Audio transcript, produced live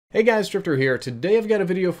Hey guys, Drifter here. Today I've got a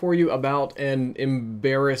video for you about an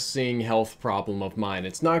embarrassing health problem of mine.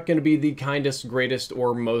 It's not going to be the kindest, greatest,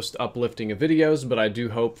 or most uplifting of videos, but I do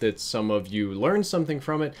hope that some of you learn something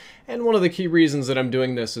from it. And one of the key reasons that I'm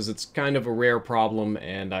doing this is it's kind of a rare problem,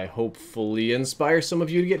 and I hopefully inspire some of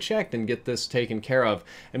you to get checked and get this taken care of.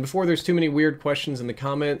 And before there's too many weird questions in the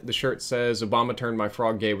comment, the shirt says, "Obama turned my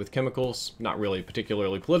frog gay with chemicals." Not really a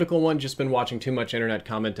particularly political one, just been watching too much internet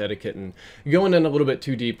comment etiquette and going in a little bit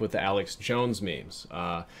too deep with the Alex Jones memes.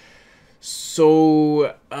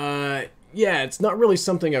 Yeah, it's not really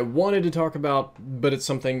something I wanted to talk about, but it's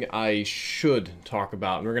something I should talk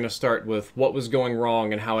about. And we're going to start with what was going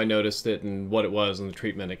wrong and how I noticed it and what it was and the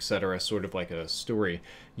treatment, etc., sort of like a story.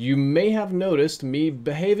 You may have noticed me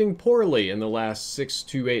behaving poorly in the last 6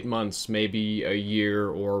 to 8 months, maybe a year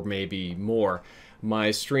or maybe more.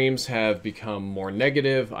 My streams have become more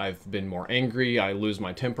negative, I've been more angry, I lose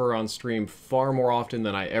my temper on stream far more often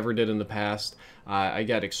than I ever did in the past. I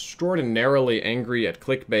got extraordinarily angry at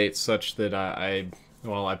clickbait such that I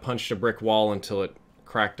punched a brick wall until it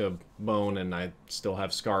cracked a bone and I still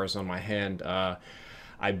have scars on my hand.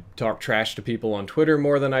 I talk trash to people on Twitter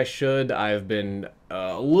more than I should. I've been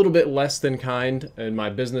a little bit less than kind in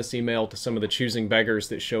my business email to some of the choosing beggars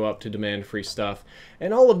that show up to demand free stuff.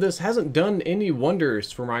 And all of this hasn't done any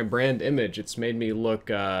wonders for my brand image. It's made me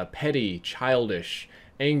look petty, childish,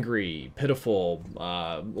 angry, pitiful,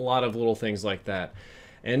 a lot of little things like that.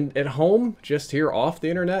 And at home, just here off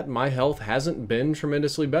the internet, my health hasn't been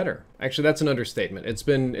tremendously better. Actually, that's an understatement. It's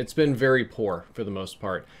been very poor for the most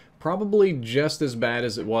part. Probably just as bad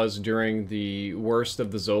as it was during the worst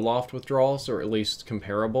of the Zoloft withdrawals, or at least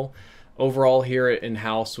comparable. Overall, here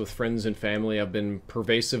in-house with friends and family, I've been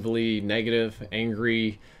pervasively negative,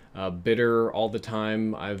 angry, bitter all the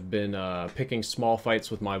time. I've been picking small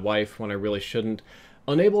fights with my wife when I really shouldn't.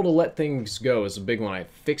 Unable to let things go is a big one. I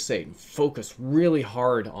fixate and focus really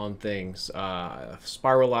hard on things.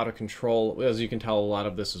 Spiral out of control. As you can tell, a lot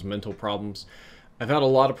of this is mental problems. I've had a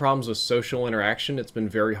lot of problems with social interaction. It's been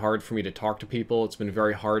very hard for me to talk to people. It's been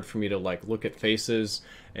very hard for me to look at faces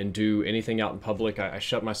and do anything out in public. I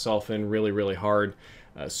shut myself in really hard.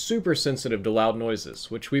 Super sensitive to loud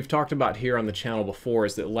noises, which we've talked about here on the channel before,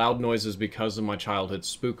 is that loud noises because of my childhood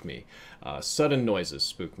spook me. Sudden noises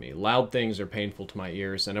spook me. Loud things are painful to my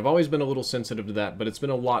ears, and I've always been a little sensitive to that, but it's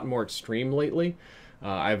been a lot more extreme lately.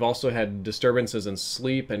 I've also had disturbances in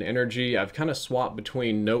sleep and energy. I've kind of swapped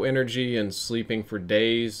between no energy and sleeping for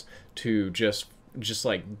days to just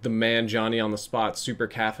like the man Johnny on the spot, super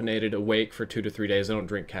caffeinated, awake for 2 to 3 days. I don't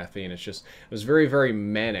drink caffeine. It was very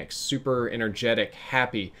manic, super energetic,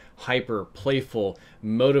 happy, hyper, playful,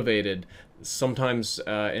 motivated. Sometimes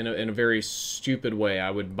in a very stupid way. I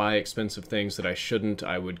would buy expensive things that I shouldn't.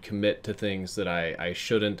 I would commit to things that I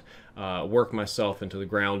shouldn't. Work myself into the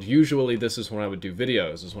ground. Usually this is when I would do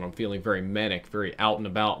videos, is when I'm feeling very manic, very out and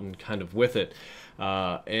about and kind of with it.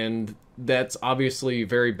 And that's obviously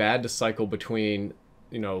very bad to cycle between,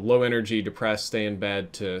 low energy, depressed, stay in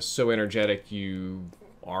bed, to so energetic you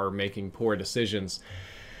are making poor decisions.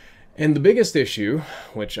 And the biggest issue,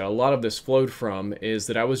 which a lot of this flowed from, is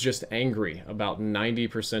that I was just angry about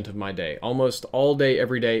 90% of my day. Almost all day,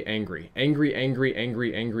 every day, angry. Angry,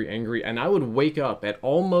 and I would wake up at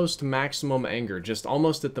almost maximum anger, just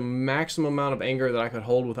almost at the maximum amount of anger that I could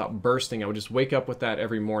hold without bursting. I would just wake up with that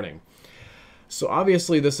every morning. So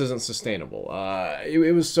obviously this isn't sustainable.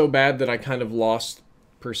 It was so bad that I kind of lost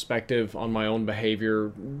perspective on my own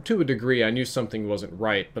behavior. To a degree, I knew something wasn't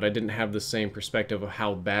right, but I didn't have the same perspective of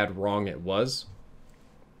how bad wrong it was.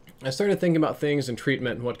 I started thinking about things and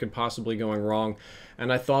treatment and what could possibly go wrong,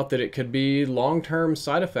 and I thought that it could be long-term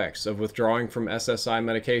side effects of withdrawing from SSI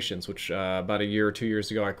medications, which about a year or 2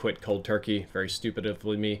 years ago I quit cold turkey, very stupid of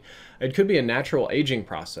me. It could be a natural aging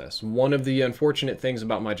process. One of the unfortunate things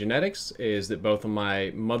about my genetics is that both on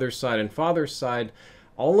my mother's side and father's side,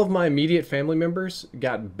 all of my immediate family members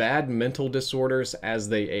got bad mental disorders as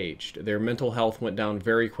they aged. Their mental health went down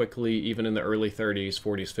very quickly, even in the early 30s,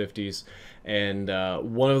 40s, 50s. And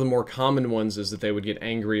one of the more common ones is that they would get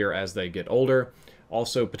angrier as they get older.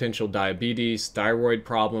 Also potential diabetes, thyroid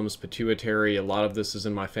problems, pituitary. A lot of this is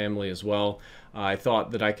in my family as well. I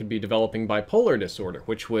thought that I could be developing bipolar disorder,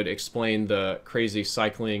 which would explain the crazy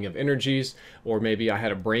cycling of energies, or maybe I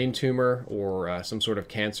had a brain tumor or some sort of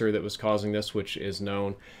cancer that was causing this, which is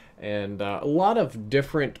known, and a lot of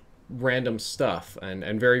different random stuff.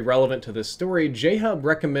 And very relevant to this story, J-Hub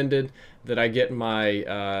recommended that I get my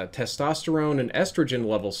testosterone and estrogen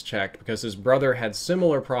levels checked because his brother had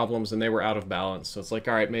similar problems and they were out of balance. So it's like,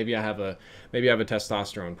 all right, maybe I have a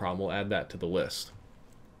testosterone problem. We'll add that to the list.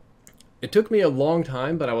 It took me a long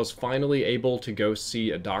time, but I was finally able to go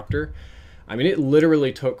see a doctor. I mean, it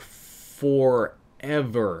literally took forever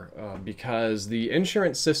because the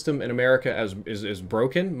insurance system in America is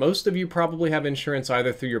broken. Most of you probably have insurance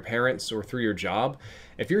either through your parents or through your job.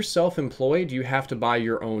 If you're self-employed, you have to buy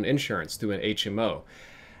your own insurance through an HMO.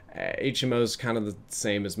 HMO is kind of the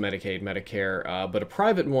same as Medicaid, Medicare, but a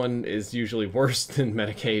private one is usually worse than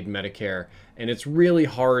Medicaid, Medicare, and it's really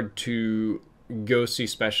hard to go see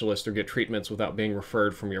specialists or get treatments without being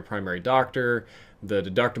referred from your primary doctor. The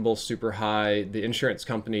deductible's super high. The insurance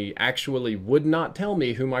company actually would not tell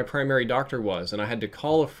me who my primary doctor was, and I had to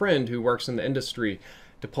call a friend who works in the industry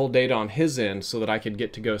to pull data on his end so that I could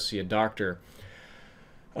get to go see a doctor.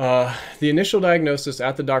 The initial diagnosis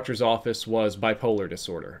at the doctor's office was bipolar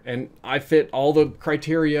disorder, and I fit all the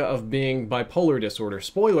criteria of being bipolar disorder.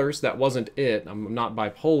 Spoilers, that wasn't it. I'm not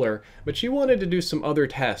bipolar, but she wanted to do some other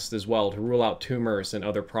tests as well to rule out tumors and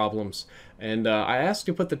other problems. And I asked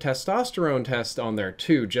to put the testosterone test on there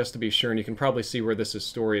too, just to be sure, and you can probably see where this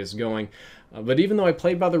story is going. But even though I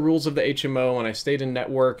played by the rules of the HMO and I stayed in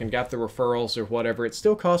network and got the referrals or whatever, it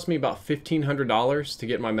still cost me about $1,500 to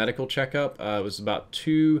get my medical checkup. It was about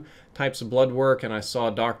 2 types of blood work, and I saw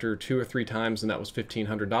a doctor 2 or 3 times, and that was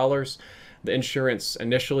 $1,500. The insurance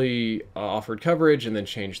initially offered coverage and then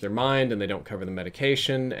changed their mind, and they don't cover the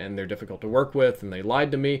medication, and they're difficult to work with, and they lied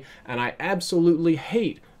to me. And I absolutely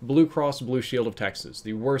hate Blue Cross Blue Shield of Texas,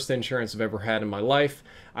 the worst insurance I've ever had in my life.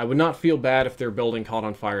 I would not feel bad if their building caught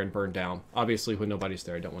on fire and burned down. Obviously, when nobody's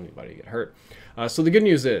there, I don't want anybody to get hurt. So the good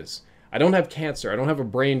news is, I don't have cancer. I don't have a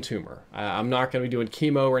brain tumor. I'm not going to be doing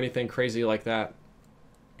chemo or anything crazy like that.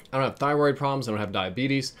 I don't have thyroid problems. I don't have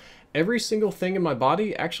diabetes. Every single thing in my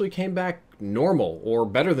body actually came back normal or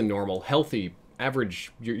better than normal, healthy,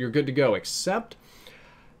 average. You're good to go, except,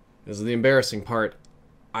 this is the embarrassing part,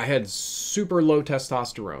 I had super low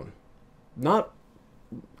testosterone. Not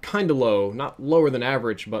kind of low, not lower than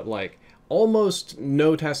average, but like almost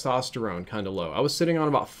no testosterone kind of low. I was sitting on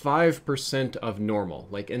about 5% of normal,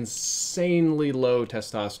 like insanely low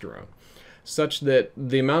testosterone, such that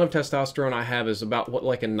the amount of testosterone I have is about what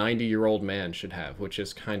like a 90-year-old man should have, which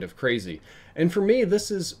is kind of crazy. And for me, this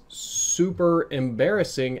is super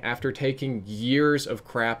embarrassing after taking years of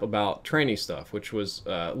crap about tranny stuff, which was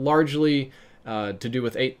largely to do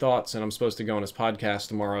with 8 Thoughts, and I'm supposed to go on his podcast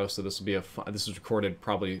tomorrow, so this will be this is recorded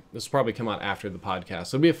probably, this will probably come out after the podcast.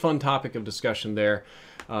 So it'll be a fun topic of discussion there.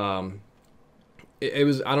 It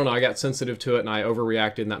was, I don't know, I got sensitive to it and I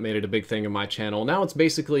overreacted, and that made it a big thing in my channel. Now it's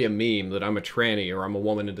basically a meme that I'm a tranny or I'm a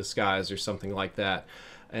woman in disguise or something like that.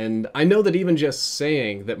 And I know that even just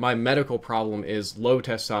saying that my medical problem is low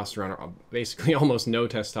testosterone, or basically almost no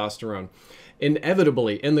testosterone,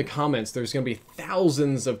 inevitably in the comments there's going to be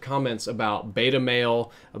thousands of comments about beta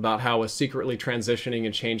male, about how I was secretly transitioning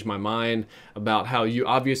and changed my mind, about how you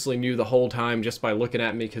obviously knew the whole time just by looking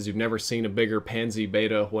at me because you've never seen a bigger pansy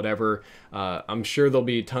beta, whatever. I'm sure there'll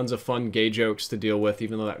be tons of fun gay jokes to deal with,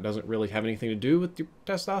 even though that doesn't really have anything to do with your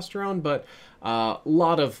testosterone, but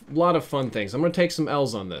lot of fun things. I'm going to take some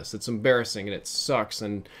L's on this. It's embarrassing and it sucks,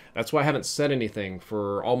 and that's why I haven't said anything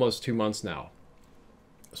for almost 2 months now.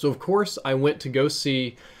 So of course I went to go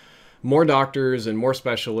see more doctors and more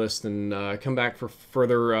specialists and come back for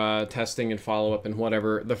further testing and follow-up and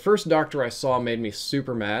whatever. The first doctor I saw made me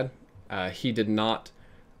super mad. He did not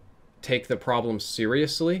take the problem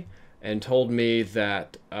seriously and told me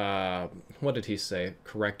that, what did he say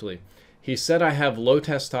correctly? He said I have low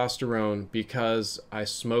testosterone because I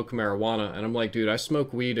smoke marijuana. And I'm like, dude, I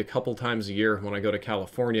smoke weed a couple times a year when I go to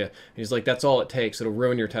California. And he's like, that's all it takes. It'll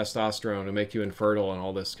ruin your testosterone and make you infertile and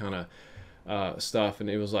all this kind of stuff.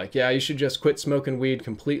 And he was like, yeah, you should just quit smoking weed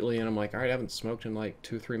completely. And I'm like, all right, I haven't smoked in like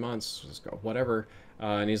 2-3 months, just go, whatever.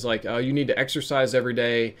 And he's like, oh, you need to exercise every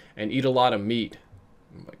day and eat a lot of meat.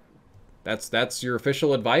 I'm like, that's your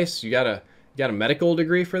official advice? You got a medical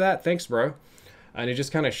degree for that? Thanks, bro. And he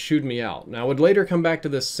just kind of shooed me out. Now, I would later come back to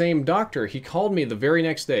this same doctor. He called me the very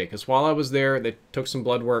next day, because while I was there, they took some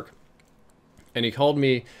blood work, and he called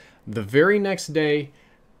me the very next day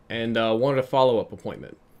and wanted a follow-up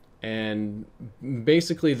appointment. And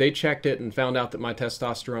basically, they checked it and found out that my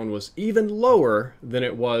testosterone was even lower than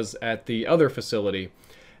it was at the other facility.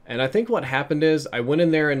 And I think what happened is I went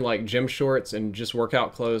in there in like gym shorts and just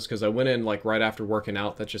workout clothes, because I went in like right after working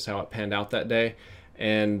out. That's just how it panned out that day.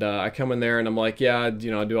 And I come in there and I'm like, yeah, you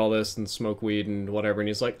know, I do all this and smoke weed and whatever. And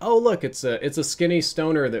he's like, oh, look, it's a skinny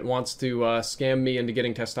stoner that wants to scam me into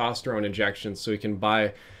getting testosterone injections so he can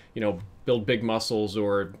buy, you know, build big muscles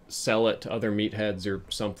or sell it to other meatheads or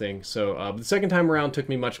something. So the second time around took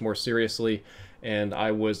me much more seriously. and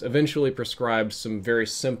I was eventually prescribed some very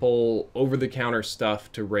simple over-the-counter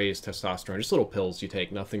stuff to raise testosterone. Just little pills you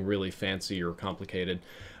take, nothing really fancy or complicated.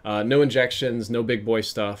 No injections, no big boy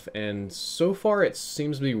stuff, and so far it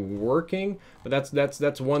seems to be working, but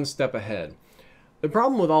that's one step ahead. The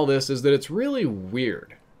problem with all this is that it's really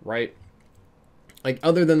weird, right? Like,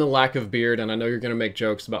 other than the lack of beard, and I know you're going to make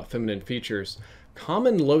jokes about feminine features,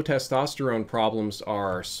 common low testosterone problems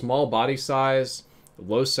are small body size,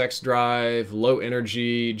 low sex drive, low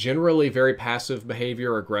energy, generally very passive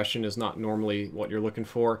behavior. Aggression is not normally what you're looking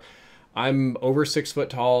for. I'm over 6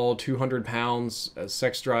 foot tall, 200 pounds.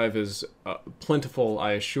 Sex drive is plentiful,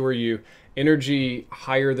 I assure you. Energy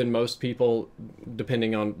higher than most people,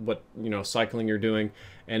 depending on what cycling you're doing,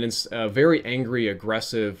 and it's very angry,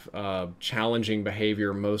 aggressive, challenging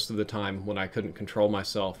behavior most of the time when I couldn't control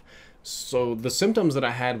myself. So the symptoms that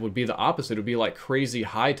I had would be the opposite. It would be like crazy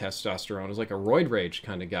high testosterone. It was like a roid rage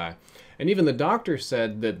kind of guy. And even the doctor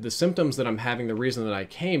said that the symptoms that I'm having, the reason that I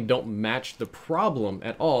came, don't match the problem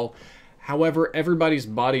at all. However, everybody's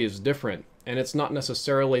body is different. And it's not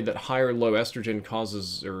necessarily that high or low estrogen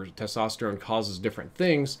causes, or testosterone causes different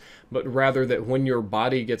things, but rather that when your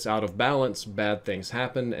body gets out of balance, bad things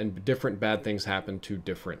happen, and different bad things happen to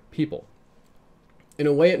different people. In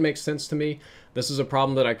a way, it makes sense to me. This is a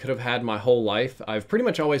problem that I could have had my whole life. I've pretty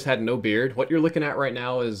much always had no beard. What you're looking at right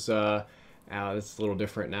now is, it's a little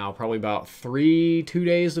different now. Probably about 2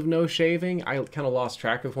 days of no shaving. I kind of lost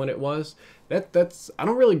track of when it was. I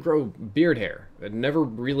don't really grow beard hair. It never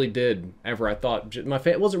really did, ever. I thought,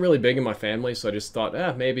 it wasn't really big in my family, so I just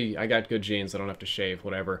thought, maybe I got good genes, I don't have to shave,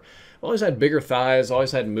 whatever. I always had bigger thighs,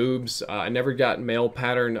 always had moobs. I never got male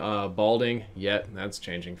pattern balding yet. That's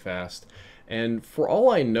changing fast. And for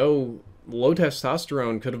all I know, low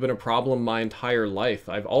testosterone could have been a problem my entire life.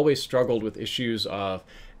 I've always struggled with issues of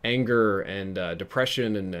anger and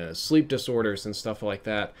depression and sleep disorders and stuff like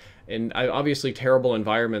that. And obviously terrible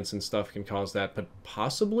environments and stuff can cause that, but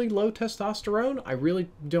possibly low testosterone? I really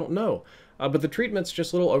don't know. But the treatment's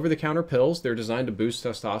just little over-the-counter pills. They're designed to boost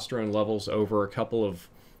testosterone levels over a couple of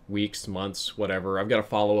weeks, months, whatever. I've got a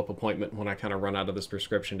follow-up appointment when I kind of run out of this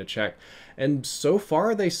prescription to check. And so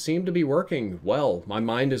far, they seem to be working well. My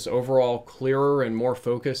mind is overall clearer and more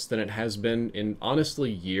focused than it has been in,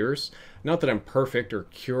 honestly, years. Not that I'm perfect or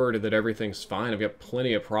cured, that everything's fine. I've got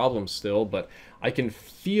plenty of problems still, but I can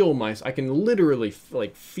I can literally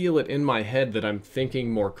feel it in my head that I'm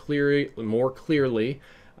thinking more clearly.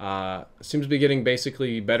 Seems to be getting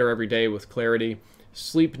basically better every day with clarity.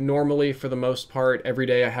 Sleep normally for the most part. Every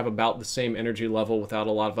day I have about the same energy level without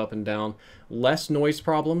a lot of up and down. Less noise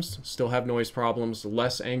problems, still have noise problems.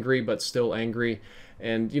 Less angry, but still angry.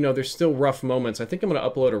 And, there's still rough moments. I think I'm going to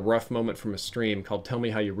upload a rough moment from a stream called Tell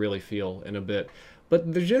Me How You Really Feel in a bit.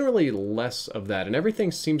 But there's generally less of that, and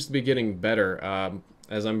everything seems to be getting better.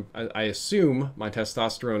 I assume my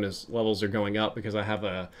testosterone levels are going up because I have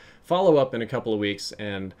a follow-up in a couple of weeks,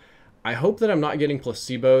 and I hope that I'm not getting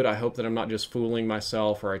placeboed. I hope that I'm not just fooling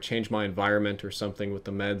myself, or I change my environment or something with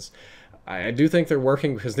the meds. I do think they're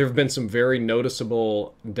working because there have been some very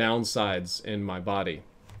noticeable downsides in my body.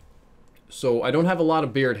 So I don't have a lot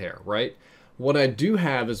of beard hair, right? What I do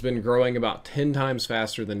have has been growing about 10 times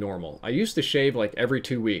faster than normal. I used to shave like every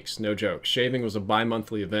 2 weeks, no joke. Shaving was a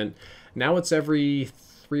bi-monthly event. Now it's every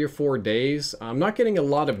 3 or 4 days. I'm not getting a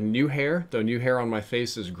lot of new hair, though new hair on my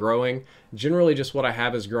face is growing. Generally just what I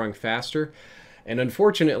have is growing faster. And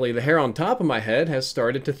unfortunately, the hair on top of my head has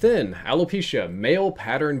started to thin. Alopecia, male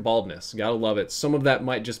pattern baldness. Gotta love it. Some of that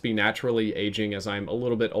might just be naturally aging as I'm a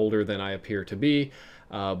little bit older than I appear to be.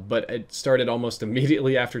 But it started almost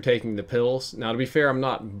immediately after taking the pills. Now, to be fair, I'm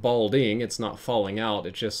not balding. It's not falling out.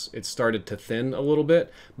 It started to thin a little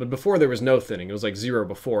bit. But before, there was no thinning. It was like 0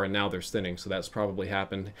 before, and now there's thinning. So that's probably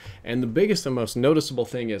happened. And the biggest and most noticeable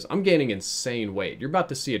thing is I'm gaining insane weight. You're about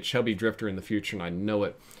to see a chubby drifter in the future, and I know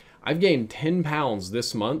it. I've gained 10 pounds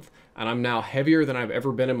this month, and I'm now heavier than I've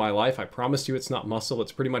ever been in my life. I promise you it's not muscle.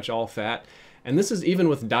 It's pretty much all fat. And this is even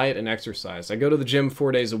with diet and exercise. I go to the gym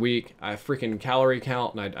 4 days a week. I freaking calorie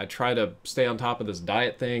count, and I try to stay on top of this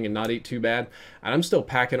diet thing and not eat too bad. And I'm still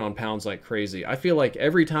packing on pounds like crazy. I feel like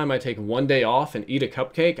every time I take 1 day off and eat a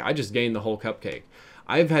cupcake, I just gain the whole cupcake.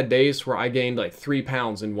 I've had days where I gained like 3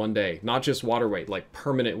 pounds in 1 day. Not just water weight, like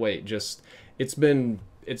permanent weight. Just, it's been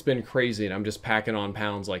crazy, and I'm just packing on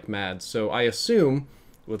pounds like mad. So I assume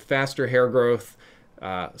with faster hair growth,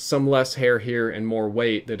 some less hair here and more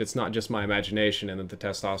weight, that it's not just my imagination and that the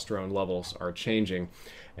testosterone levels are changing.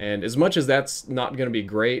 And as much as that's not going to be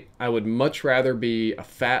great, I would much rather be a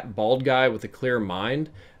fat, bald guy with a clear mind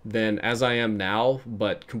than as I am now,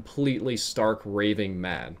 but completely stark raving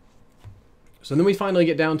mad. So then we finally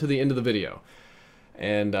get down to the end of the video.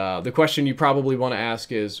 And the question you probably want to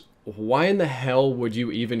ask is, why in the hell would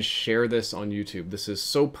you even share this on YouTube? This is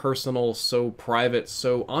so personal, so private,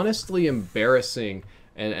 so honestly embarrassing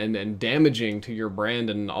and damaging to your brand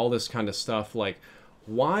and all this kind of stuff. Like,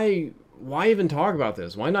 why even talk about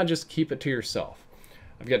this? Why not just keep it to yourself?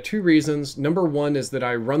 I've got two reasons. Number one is that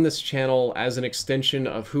I run this channel as an extension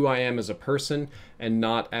of who I am as a person and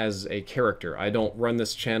not as a character. I don't run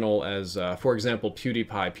this channel as, for example,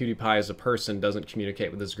 PewDiePie. PewDiePie as a person doesn't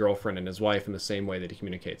communicate with his girlfriend and his wife in the same way that he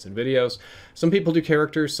communicates in videos. Some people do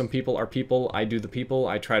characters, some people are people. I do the people.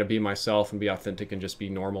 I try to be myself and be authentic and just be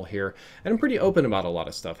normal here. And I'm pretty open about a lot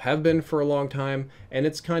of stuff. Have been for a long time, and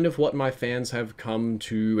it's kind of what my fans have come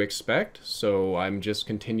to expect, so I'm just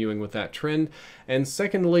continuing with that trend. And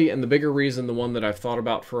secondly, and the bigger reason, the one that I've thought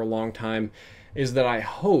about for a long time, is that I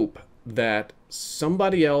hope that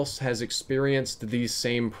somebody else has experienced these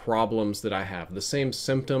same problems that I have, the same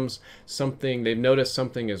symptoms, something they've noticed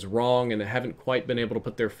something is wrong and they haven't quite been able to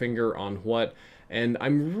put their finger on what. And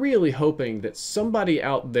I'm really hoping that somebody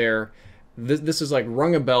out there, this is like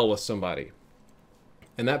rung a bell with somebody,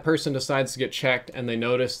 and that person decides to get checked and they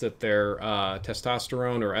notice that their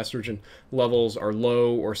testosterone or estrogen levels are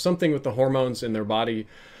low, or something with the hormones in their body,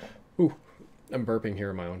 ooh, I'm burping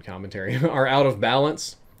here in my own commentary, are out of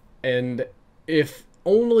balance. And if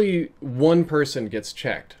only one person gets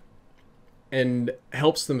checked and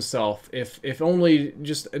helps themselves, if only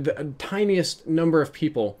just the tiniest number of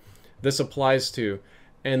people this applies to,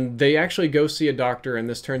 and they actually go see a doctor and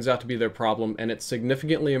this turns out to be their problem and it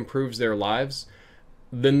significantly improves their lives,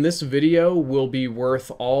 then this video will be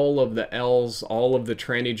worth all of the L's, all of the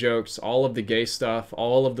tranny jokes, all of the gay stuff,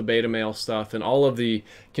 all of the beta male stuff, and all of the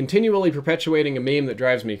continually perpetuating a meme that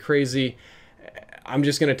drives me crazy. I'm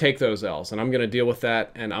just going to take those L's and I'm going to deal with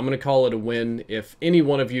that, and I'm going to call it a win if any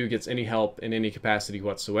one of you gets any help in any capacity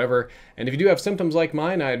whatsoever. And if you do have symptoms like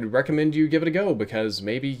mine, I'd recommend you give it a go, because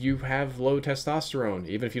maybe you have low testosterone,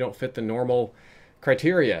 even if you don't fit the normal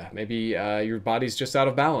criteria. Maybe your body's just out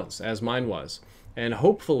of balance, as mine was. And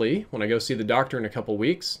hopefully, when I go see the doctor in a couple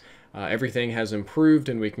weeks, everything has improved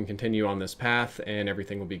and we can continue on this path and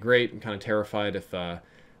everything will be great. I'm kind of terrified if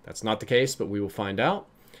that's not the case, but we will find out.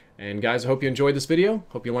 And guys, I hope you enjoyed this video.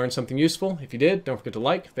 Hope you learned something useful. If you did, don't forget to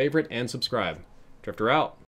like, favorite, and subscribe. Drifter out.